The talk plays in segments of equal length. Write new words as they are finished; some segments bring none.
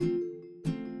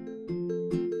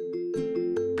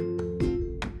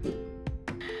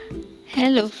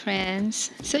Hello,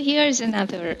 friends. So, here's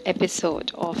another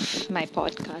episode of my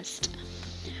podcast,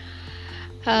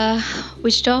 uh,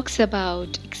 which talks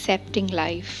about accepting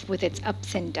life with its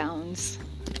ups and downs.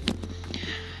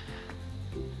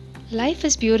 Life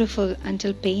is beautiful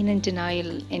until pain and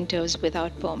denial enters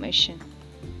without permission.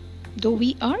 Though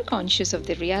we are conscious of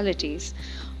the realities,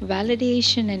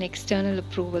 validation and external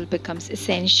approval becomes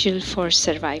essential for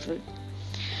survival.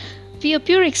 We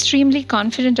appear extremely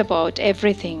confident about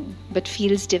everything, but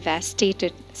feels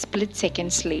devastated split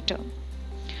seconds later.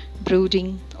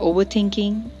 Brooding,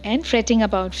 overthinking, and fretting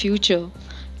about future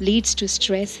leads to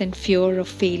stress and fear of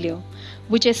failure,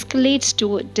 which escalates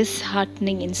to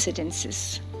disheartening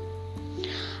incidences.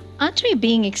 Aren't we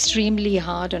being extremely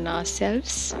hard on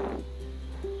ourselves?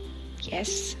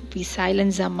 Yes, we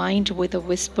silence our mind with a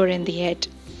whisper in the head.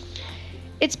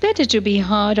 It's better to be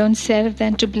hard on self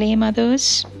than to blame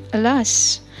others.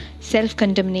 Alas, self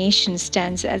condemnation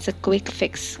stands as a quick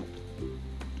fix.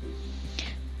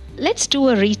 Let's do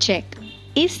a recheck.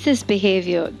 Is this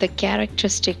behavior the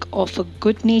characteristic of a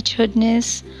good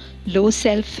naturedness, low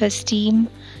self esteem,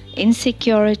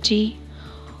 insecurity,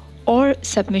 or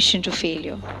submission to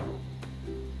failure?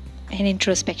 An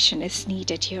introspection is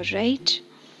needed here, right?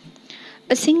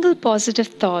 A single positive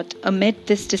thought amid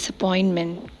this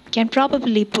disappointment can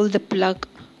probably pull the plug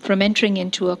from entering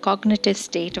into a cognitive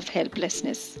state of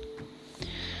helplessness.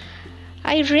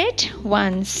 I read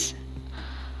once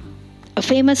a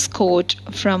famous quote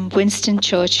from Winston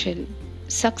Churchill: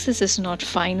 "Success is not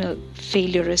final,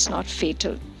 failure is not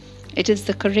fatal. It is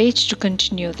the courage to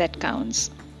continue that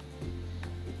counts."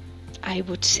 I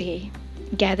would say,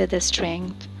 gather the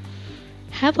strength,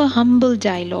 have a humble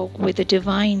dialogue with the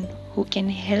divine who can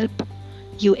help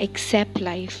you accept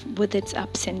life with its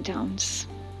ups and downs.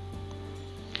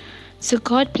 So,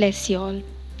 God bless you all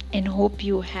and hope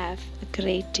you have a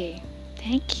great day.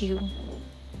 Thank you.